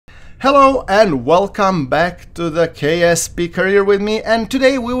Hello and welcome back to the KSP Career with me, and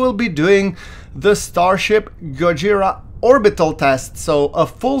today we will be doing the Starship Gojira Orbital test. So a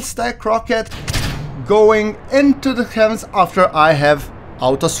full stack rocket going into the heavens after I have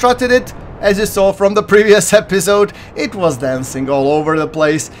auto-strutted it. As you saw from the previous episode, it was dancing all over the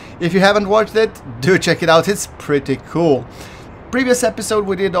place. If you haven't watched it, do check it out, it's pretty cool. Previous episode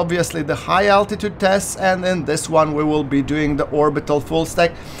we did obviously the high altitude tests, and in this one we will be doing the orbital full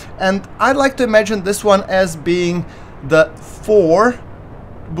stack. And I'd like to imagine this one as being the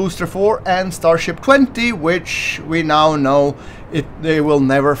Booster 4 and Starship 20, which we now know they will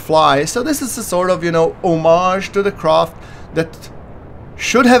never fly. So this is a sort of, homage to the craft that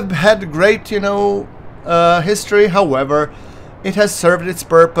should have had great, history. However, it has served its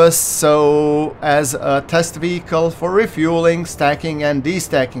purpose so as a test vehicle for refueling, stacking and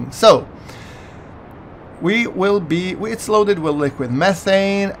destacking. So it's loaded with liquid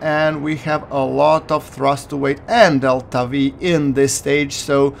methane, and we have a lot of thrust to weight and delta V in this stage.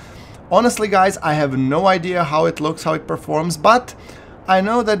 So honestly guys, I have no idea how it looks, how it performs, but I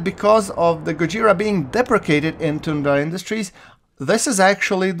know that because of the Gojira being deprecated in Tundra Industries, this is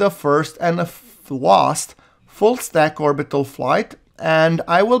actually the first and last full stack orbital flight, and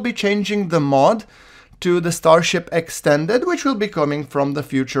I will be changing the mod to the Starship Extended, which will be coming from the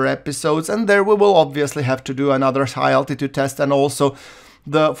future episodes, and there we will obviously have to do another high altitude test and also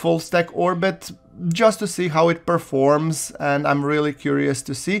the full stack orbit just to see how it performs, and I'm really curious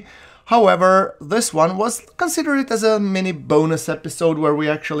to see. However, this one was considered as a mini bonus episode where we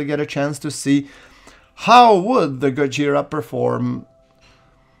actually get a chance to see how would the Gojira perform.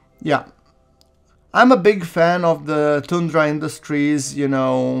 Yeah. I'm a big fan of the Tundra Industries,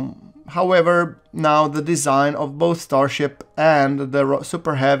 however, now the design of both Starship and the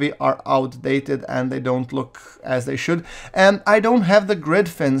Super Heavy are outdated and they don't look as they should. And I don't have the grid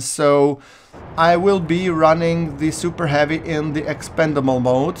fins, so I will be running the Super Heavy in the expendable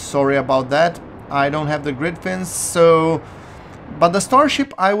mode. Sorry about that, I don't have the grid fins, so... But the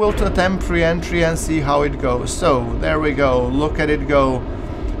Starship I will attempt re-entry and see how it goes. So, there we go, look at it go.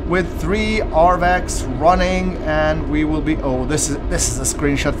 With 3 RVACs running, and we will be... Oh, this is a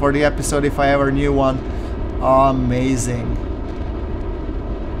screenshot for the episode if I ever knew one. Amazing.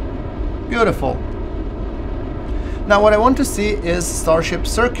 Beautiful. Now what I want to see is Starship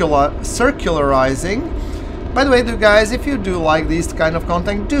circularizing. By the way, guys, if you do like these kind of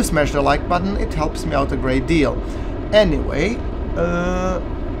content, do smash the like button. It helps me out a great deal. Anyway,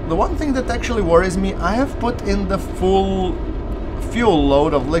 the one thing that actually worries me, I have put in the full fuel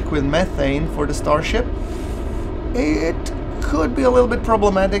load of liquid methane for the Starship. It could be a little bit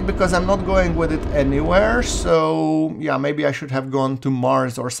problematic because I'm not going with it anywhere, so yeah, maybe I should have gone to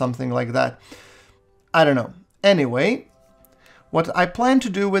Mars or something like that. I don't know. Anyway, what I plan to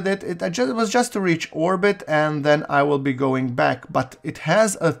do with it, was just to reach orbit and then I will be going back, but it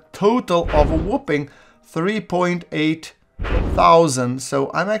has a total of a whopping 3.8 thousand,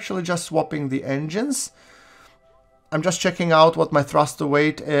 so I'm actually just swapping the engines. I'm just checking out what my thrust to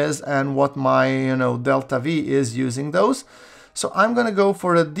weight is and what my, delta V is using those. So I'm gonna go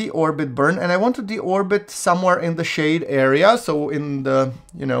for a deorbit burn, and I want to deorbit somewhere in the shade area, so in the,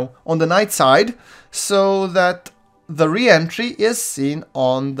 on the night side, so that the re-entry is seen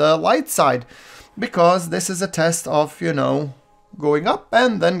on the light side, because this is a test of, going up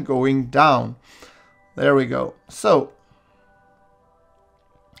and then going down. There we go. So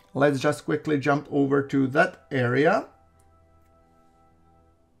let's just quickly jump over to that area.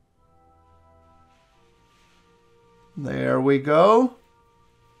 There we go.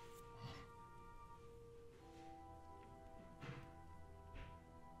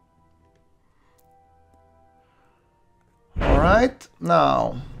 All right,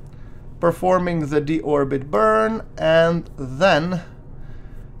 now performing the deorbit burn, and then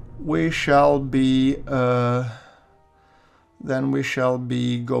we shall be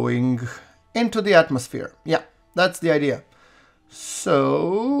going into the atmosphere. Yeah, that's the idea.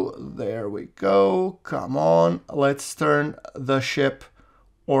 So there we go. Come on, let's turn the ship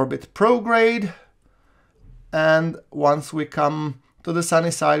orbit prograde, and once we come to the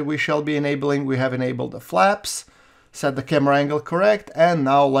sunny side we shall be we have enabled the flaps, set the camera angle correct, and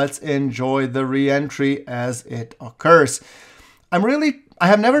now let's enjoy the re-entry as it occurs. I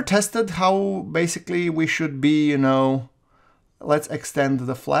have never tested how basically we should be, let's extend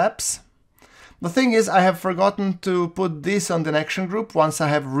the flaps. The thing is, I have forgotten to put this on the action group once I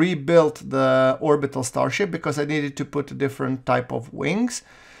have rebuilt the orbital Starship, because I needed to put a different type of wings.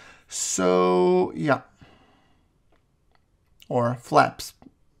 So, yeah. Or flaps.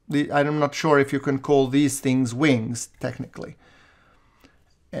 I'm not sure if you can call these things wings, technically.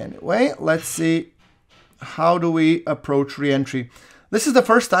 Anyway, let's see, how do we approach re-entry? This is the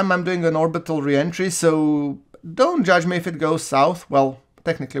first time I'm doing an orbital re-entry, so don't judge me if it goes south. Well,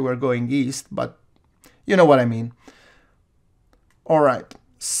 technically we're going east, but you know what I mean. Alright,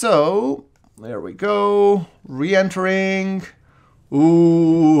 so there we go, re-entering.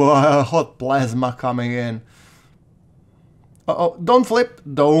 Ooh, hot plasma coming in. Uh-oh, don't flip,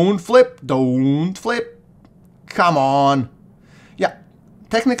 don't flip, don't flip. Come on. Yeah,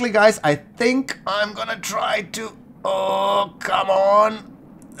 technically, guys, I think I'm gonna try to... Oh, come on.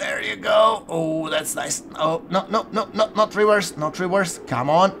 There you go. Oh, that's nice. Oh, no, no, no, no, not reverse, not reverse. Come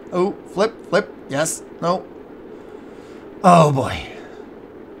on. Oh, flip, flip. Yes, no. Oh, boy.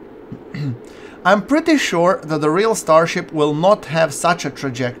 I'm pretty sure that the real Starship will not have such a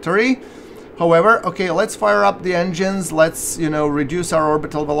trajectory. However, okay, let's fire up the engines. Let's, you know, reduce our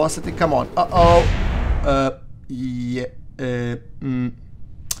orbital velocity. Come on. Uh-oh. Yeah.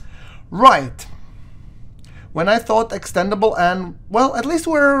 Right. When I thought extendable and, well, at least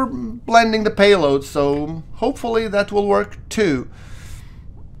we're blending the payload, so hopefully that will work too.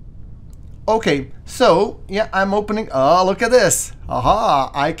 Okay, so, yeah, I'm opening... Oh, look at this.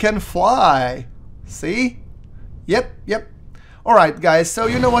 Aha, I can fly. See? Yep, yep. Alright, guys, so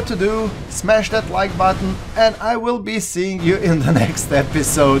you know what to do. Smash that like button, and I will be seeing you in the next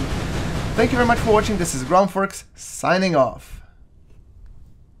episode. Thank you very much for watching. This is GrunfWorks, signing off.